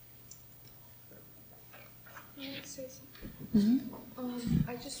say something? Mm-hmm.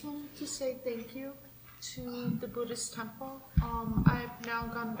 I just wanted to say thank you to the Buddhist temple. I've now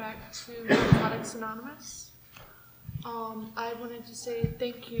gone back to Narcotics Anonymous. I wanted to say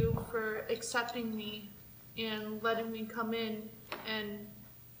thank you for accepting me and letting me come in and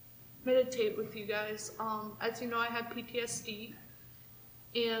meditate with you guys. As you know, I have PTSD,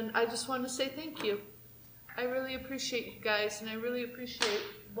 and I just want to say thank you. I really appreciate you guys, and I really appreciate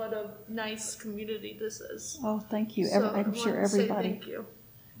what a nice community this is. Oh, thank you. So I'm sure everybody. Thank you.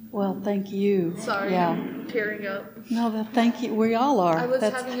 Well, thank you. Sorry, yeah. I'm tearing up. No, thank you. We all are. I was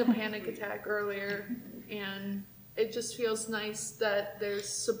having a panic attack earlier, and it just feels nice that there's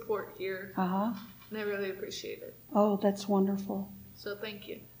support here. Uh-huh. And I really appreciate it. Oh, that's wonderful. So thank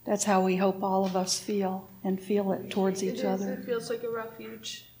you. That's how we hope all of us feel and feel it towards each other. It feels like a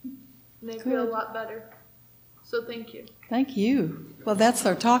refuge. And I feel a lot better. So thank you. Thank you. Well, that's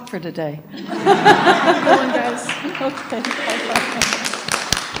our talk for today. Keep going, guys.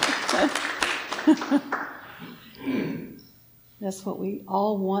 Okay. That's what we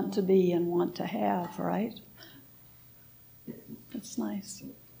all want to be and want to have, right? That's nice.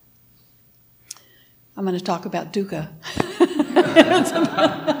 I'm going to talk about dukkha.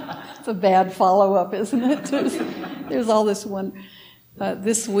 It's a bad follow-up, isn't it? There's all this one.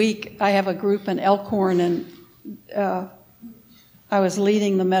 This week, I have a group in Elkhorn, and I was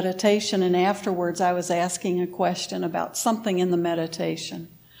leading the meditation, and afterwards I was asking a question about something in the meditation.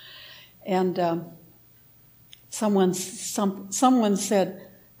 And someone said,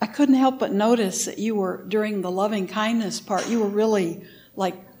 I couldn't help but notice that you were, during the loving kindness part, you were really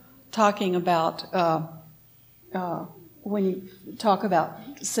like talking about, when you talk about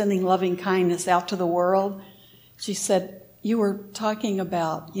sending loving kindness out to the world, she said, you were talking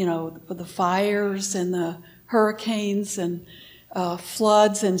about, the fires and the hurricanes and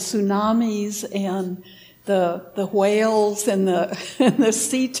floods and tsunamis and the whales and the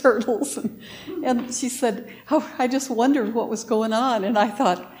sea turtles. And she said, oh, I just wondered what was going on. And I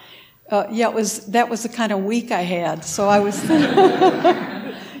thought, that was the kind of week I had. So I was,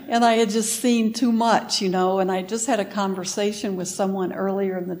 and I had just seen too much, and I just had a conversation with someone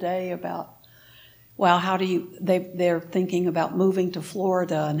earlier in the day about, well, they're thinking about moving to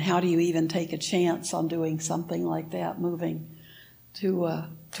Florida, and how do you even take a chance on doing something like that, moving to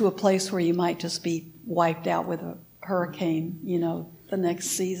a place where you might just be wiped out with a hurricane, the next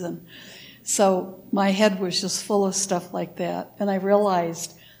season. So my head was just full of stuff like that, and I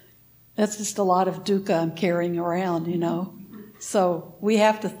realized that's just a lot of dukkha I'm carrying around, So we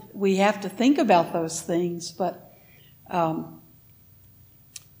have to think about those things, but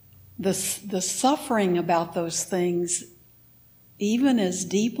the suffering about those things, even as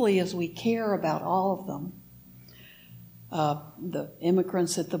deeply as we care about all of them, the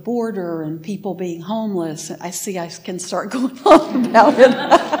immigrants at the border and people being homeless, I can start going on about it.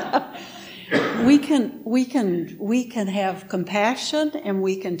 We can have compassion, and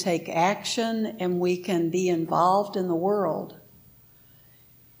we can take action, and we can be involved in the world.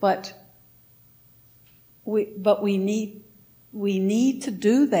 But we need to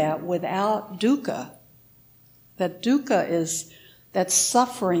do that without dukkha. That dukkha is that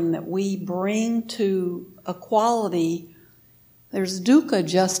suffering that we bring to a quality. There's dukkha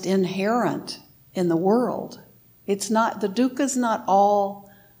just inherent in the world. The dukkha's not all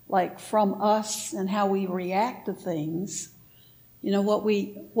like from us and how we react to things. What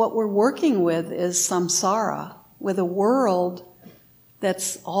we're working with is samsara, with a world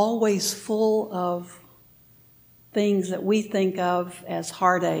that's always full of things that we think of as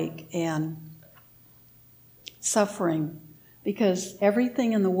heartache and suffering, because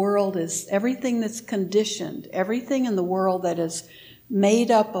everything in the world is everything that's conditioned, everything in the world that is made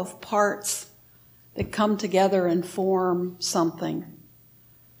up of parts that come together and form something.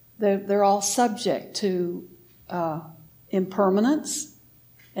 They're all subject to impermanence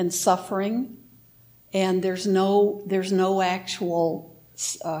and suffering, and there's no actual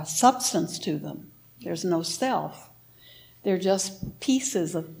substance to them. There's no self. They're just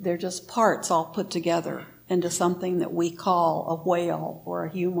they're just parts all put together into something that we call a whale or a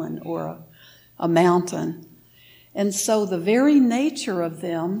human or a mountain. And so the very nature of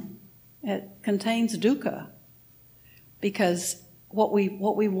them, it contains dukkha, because what we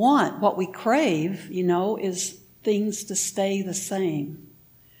want, what we crave, is things to stay the same.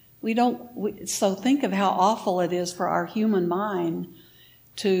 So think of how awful it is for our human mind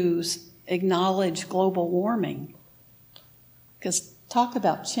to acknowledge global warming. Because talk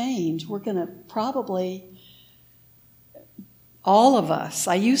about change, we're going to probably, all of us,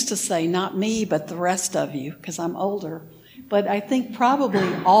 I used to say not me, but the rest of you, because I'm older, but I think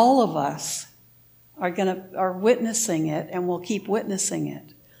probably all of us are witnessing it and will keep witnessing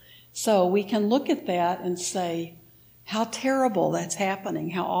it. So we can look at that and say, how terrible that's happening,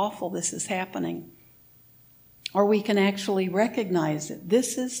 how awful this is happening. Or we can actually recognize it.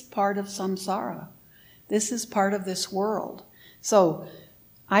 This is part of samsara. This is part of this world. So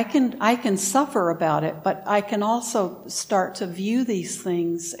I can suffer about it, but I can also start to view these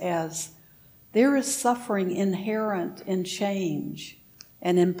things as there is suffering inherent in change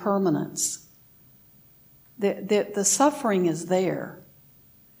and impermanence. The suffering is there.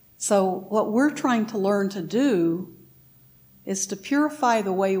 So what we're trying to learn to do is to purify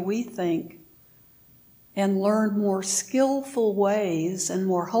the way we think and learn more skillful ways and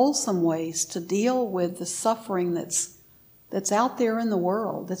more wholesome ways to deal with the suffering that's out there in the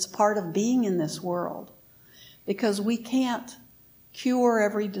world, that's part of being in this world. Because we can't cure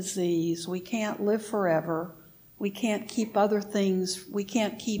every disease, we can't live forever, we can't keep other things, we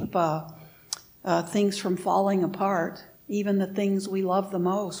can't keep things from falling apart, even the things we love the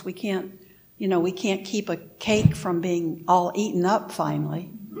most. We can't keep a cake from being all eaten up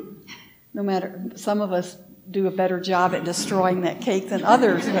finally. No matter, some of us do a better job at destroying that cake than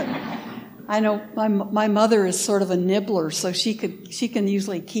others, but I know my mother is sort of a nibbler, so she can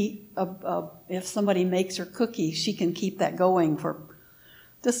usually keep if somebody makes her cookie, she can keep that going for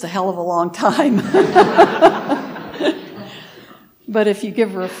just a hell of a long time. But if you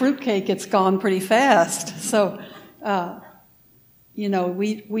give her a fruitcake, it's gone pretty fast. So,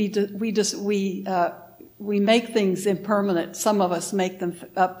 we make things impermanent. Some of us make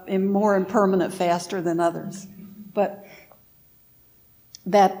them more impermanent faster than others. But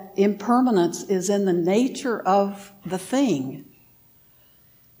that impermanence is in the nature of the thing.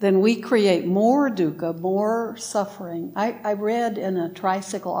 Then we create more dukkha, more suffering. I read in a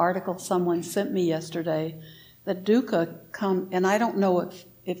tricycle article someone sent me yesterday that dukkha and I don't know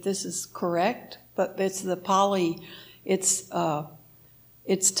if this is correct, but it's the Pali, it's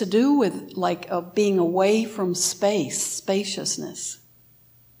to do with being away from spaciousness.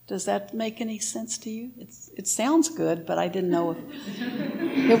 Does that make any sense to you? It sounds good, but I didn't know if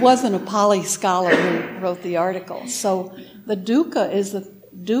it wasn't a Pali scholar who wrote the article. So the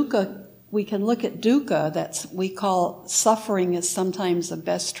dukkha, we can look at dukkha, we call suffering is sometimes the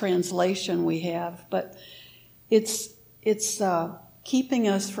best translation we have, but it's keeping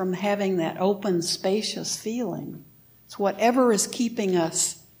us from having that open, spacious feeling. It's whatever is keeping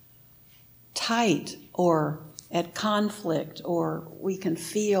us tight or at conflict, or we can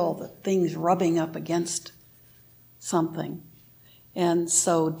feel the things rubbing up against something. And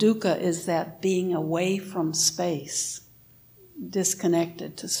so dukkha is that being away from space,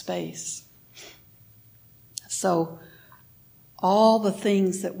 disconnected to space. So all the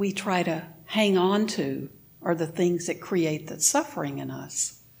things that we try to hang on to are the things that create the suffering in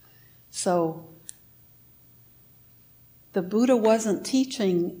us. So the Buddha wasn't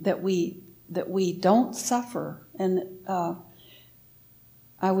teaching that we don't suffer. And I'm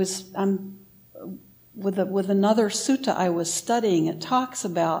with another sutta I was studying. It talks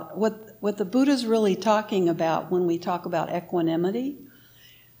about what the Buddha's really talking about when we talk about equanimity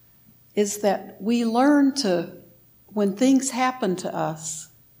is that we learn to, when things happen to us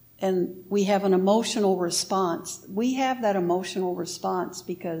and we have an emotional response, we have that emotional response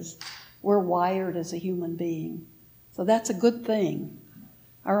because we're wired as a human being. So that's a good thing.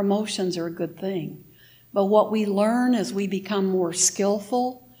 Our emotions are a good thing. But what we learn as we become more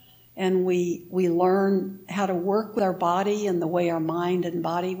skillful and we learn how to work with our body and the way our mind and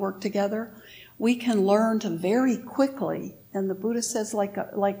body work together, we can learn to very quickly, and the Buddha says like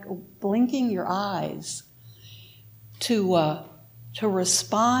blinking your eyes, to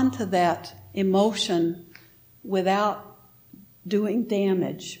respond to that emotion without doing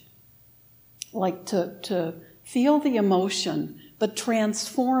damage. Like to feel the emotion, but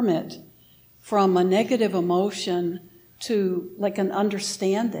transform it from a negative emotion to like an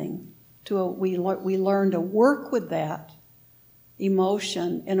understanding. We learn to work with that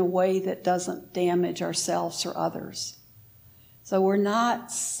emotion in a way that doesn't damage ourselves or others. So we're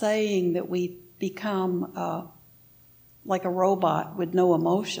not saying that we become like a robot with no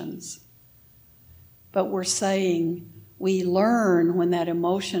emotions, but we're saying we learn when that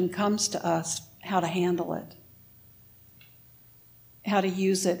emotion comes to us how to handle it, how to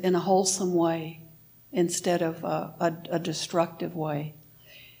use it in a wholesome way instead of a destructive way,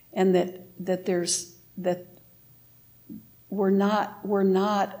 and that we're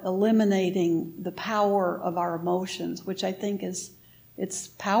not eliminating the power of our emotions, which I think it's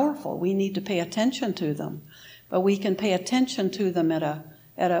powerful. We need to pay attention to them, but we can pay attention to them at a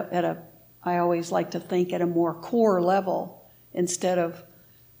I always like to think at a more core level instead of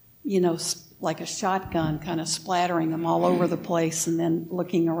like a shotgun, kind of splattering them all over the place and then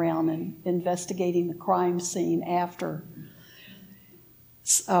looking around and investigating the crime scene after.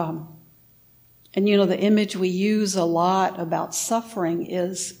 And the image we use a lot about suffering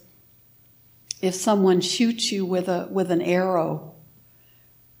is if someone shoots you with an arrow,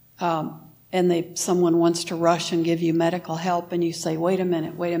 and someone wants to rush and give you medical help, and you say, wait a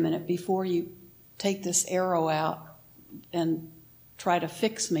minute, before you take this arrow out and try to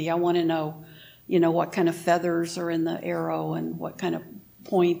fix me, I want to know, what kind of feathers are in the arrow and what kind of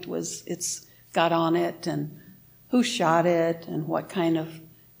point it's got on it and who shot it and what kind of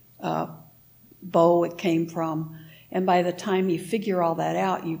bow it came from. And by the time you figure all that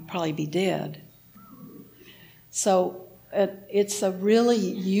out, you'd probably be dead. So it's a really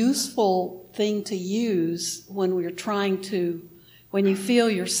useful thing to use when when you feel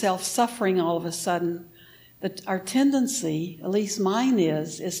yourself suffering all of a sudden. Our tendency, at least mine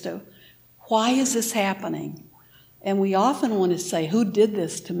is to, why is this happening? And we often want to say, who did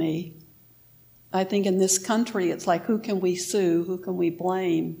this to me? I think in this country, it's like, who can we sue? Who can we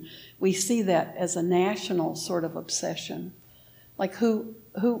blame? We see that as a national sort of obsession. Like, who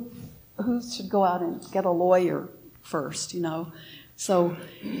should go out and get a lawyer first, So,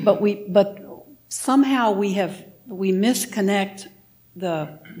 but somehow we misconnect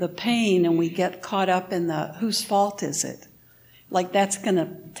the pain, and we get caught up in the whose fault is it? Like that's going to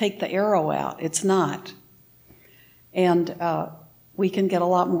take the arrow out. It's not. And we can get a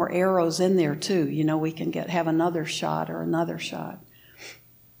lot more arrows in there too. We can have another shot or another shot.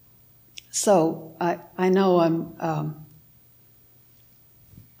 So I know I'm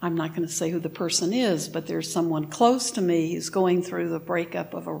not going to say who the person is, but there's someone close to me who's going through the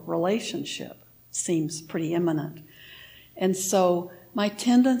breakup of a relationship. Seems pretty imminent. And so my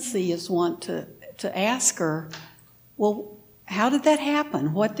tendency is to ask her, well, how did that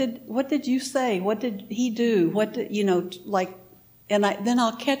happen? What did you say? What did he do? Then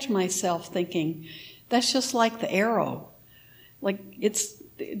I'll catch myself thinking, that's just like the arrow. Like it's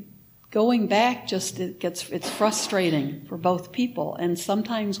going back, it's frustrating for both people. And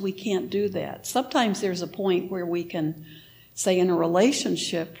sometimes we can't do that. Sometimes there's a point where we can say in a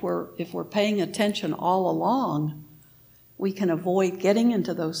relationship where if we're paying attention all along, we can avoid getting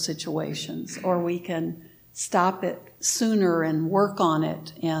into those situations, or we can stop it sooner and work on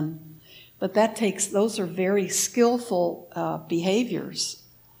it. But those are very skillful behaviors.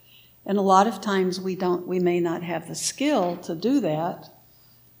 And a lot of times we may not have the skill to do that.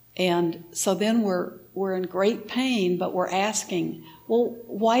 And so then we're in great pain, but we're asking, well,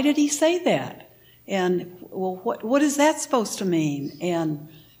 why did he say that? And well, what is that supposed to mean? And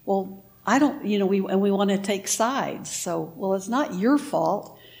well, I don't, we want to take sides. So, well, it's not your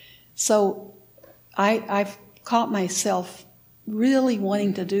fault. So I've caught myself really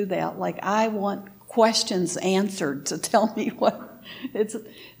wanting to do that. Like I want questions answered to tell me it's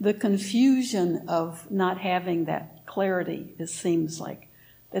the confusion of not having that clarity. It seems like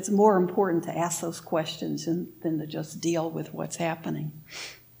it's more important to ask those questions than to just deal with what's happening.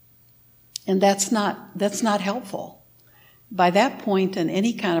 And that's not helpful. By that point in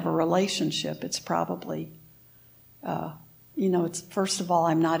any kind of a relationship, it's probably, it's first of all,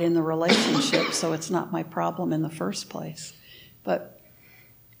 I'm not in the relationship, so it's not my problem in the first place. But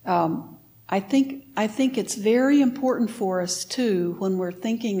I think it's very important for us too, when we're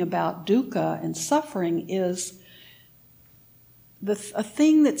thinking about dukkha and suffering, is a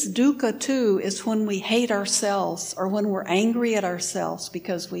thing that's dukkha too is when we hate ourselves, or when we're angry at ourselves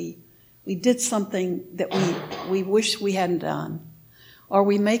because we did something that we wish we hadn't done, or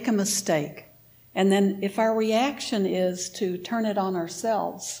we make a mistake. And then if our reaction is to turn it on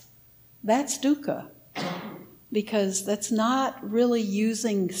ourselves, that's dukkha, because that's not really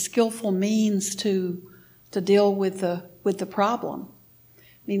using skillful means to deal with the problem. I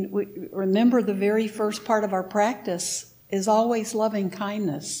mean, remember the very first part of our practice is always loving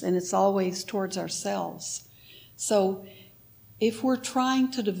kindness, and it's always towards ourselves. So if we're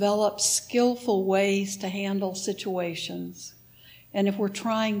trying to develop skillful ways to handle situations, and if we're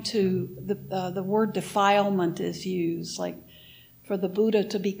trying to, the word defilement is used, like for the Buddha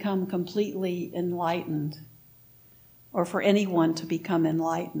to become completely enlightened, or for anyone to become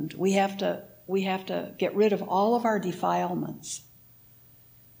enlightened, we have to get rid of all of our defilements.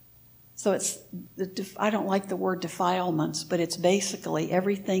 So I don't like the word defilements, but it's basically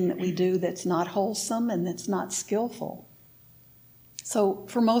everything that we do that's not wholesome and that's not skillful. So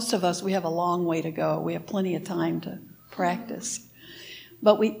for most of us, we have a long way to go. We have plenty of time to practice.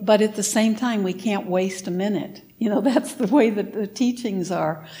 But at the same time, we can't waste a minute. That's the way that the teachings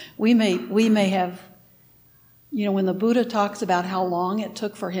are. We may have when the Buddha talks about how long it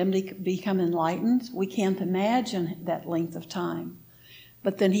took for him to become enlightened, we can't imagine that length of time.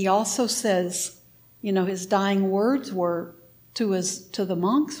 But then he also says, his dying words were to the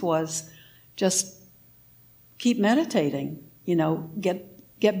monks was just keep meditating,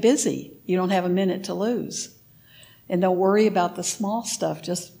 get busy. You don't have a minute to lose. And don't worry about the small stuff.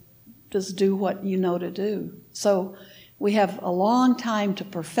 Just do what you know to do. So we have a long time to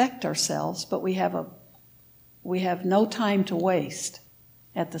perfect ourselves, but we have no time to waste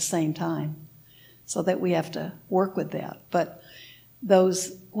at the same time. So that we have to work with that. But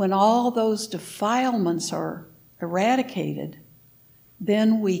when all those defilements are eradicated,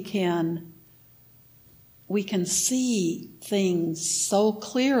 then we can see things so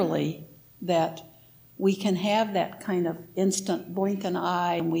clearly that we can have that kind of instant blink an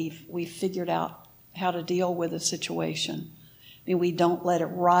eye, and we've figured out how to deal with a situation. We don't let it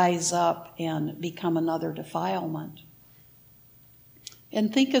rise up and become another defilement.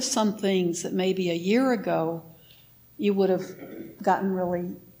 And think of some things that maybe a year ago you would have gotten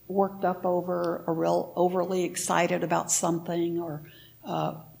really worked up over, or real overly excited about something, or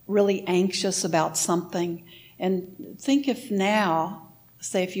really anxious about something. And think if now,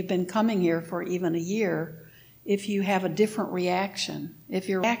 say if you've been coming here for even a year, if you have a different reaction, if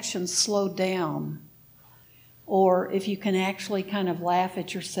your reaction slowed down, or if you can actually kind of laugh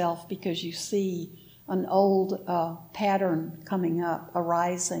at yourself because you see an old pattern coming up,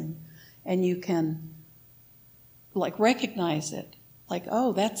 arising, and you can recognize it.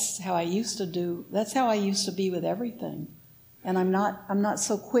 Oh, that's how I used to be with everything. And I'm not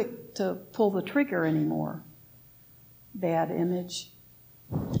so quick to pull the trigger anymore. Bad image.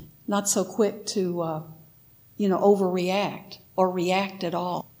 Not so quick to, overreact or react at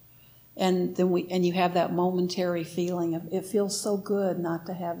all. And then you have that momentary feeling of, it feels so good not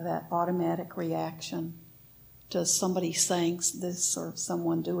to have that automatic reaction to somebody saying this or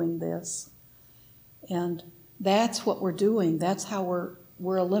someone doing this. And that's what we're doing. That's how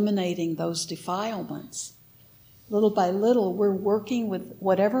we're eliminating those defilements. Little by little, we're working with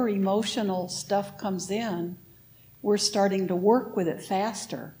whatever emotional stuff comes in, we're starting to work with it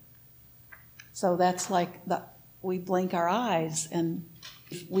faster. So that's we blink our eyes and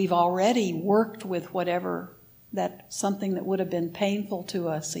we've already worked with whatever, that something that would have been painful to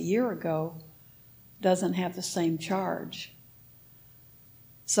us a year ago doesn't have the same charge.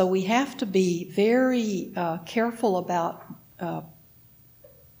 So we have to be very careful about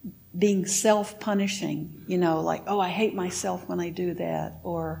being self-punishing, I hate myself when I do that,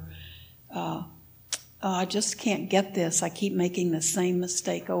 or I just can't get this, I keep making the same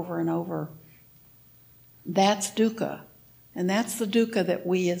mistake over and over. That's dukkha. And that's the dukkha that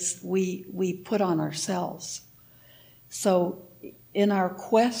we put on ourselves. So in our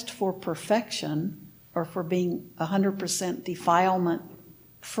quest for perfection, or for being 100% defilement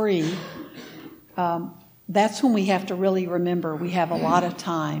free, that's when we have to really remember we have a lot of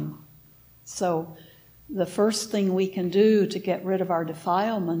time. So the first thing we can do to get rid of our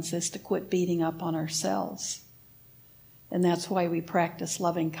defilements is to quit beating up on ourselves. And that's why we practice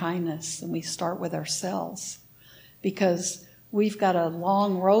loving kindness, and we start with ourselves. Because we've got a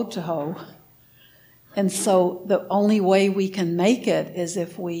long road to hoe. And so the only way we can make it is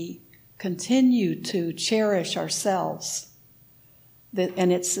if we continue to cherish ourselves.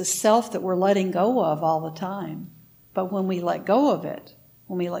 And it's the self that we're letting go of all the time. But when we let go of it,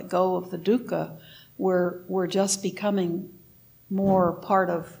 when we let go of the dukkha, we're just becoming more part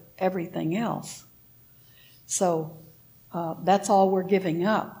of everything else. So that's all we're giving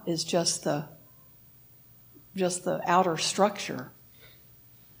up, is just the outer structure.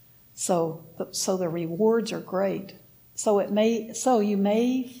 So the rewards are great.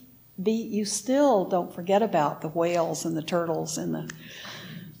 You still don't forget about the whales and the turtles and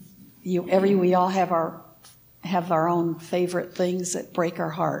we all have our own favorite things that break our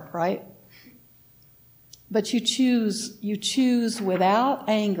heart, right? But you choose without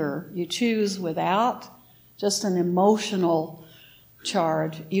anger, you choose without just an emotional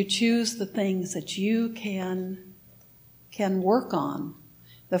charge. You choose the things that you can work on.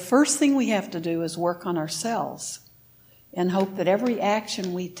 The first thing we have to do is work on ourselves and hope that every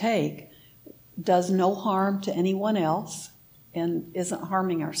action we take does no harm to anyone else and isn't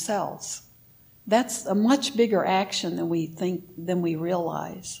harming ourselves. That's a much bigger action than we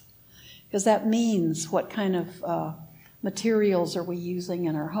realize. Because that means what kind of materials are we using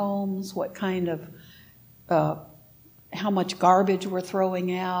in our homes, what kind of how much garbage we're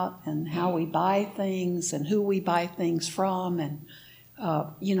throwing out, and how we buy things, and who we buy things from, and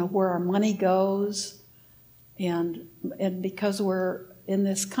where our money goes. And because we're in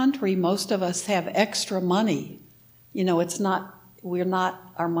this country, most of us have extra money. You know, it's not, we're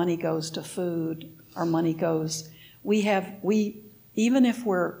not, our money goes to food, our money goes, even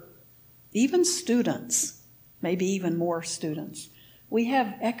students, maybe even more students, we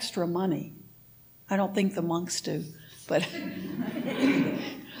have extra money. I don't think the monks do, but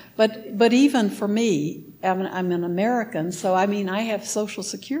but even for me, I'm an American, so I mean I have Social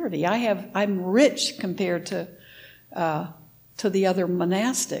Security. I'm rich compared to the other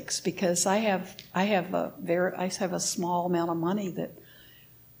monastics because I have a small amount of money that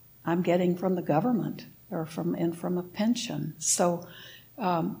I'm getting from the government or from a pension. So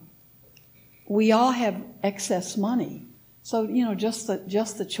we all have excess money. So just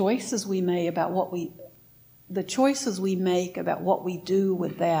the choices we make about what we do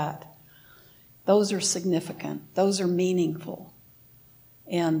with that, those are significant. Those are meaningful,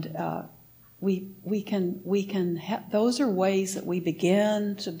 and those are ways that we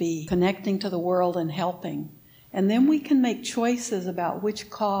begin to be connecting to the world and helping. And then we can make choices about which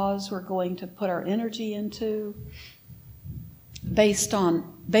cause we're going to put our energy into based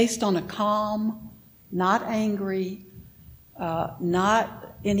on a calm, not angry,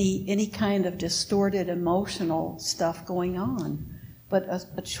 not any kind of distorted emotional stuff going on, but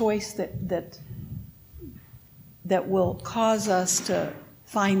a choice that will cause us to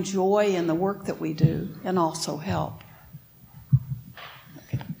find joy in the work that we do and also help.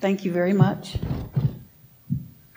 Okay. Thank you very much.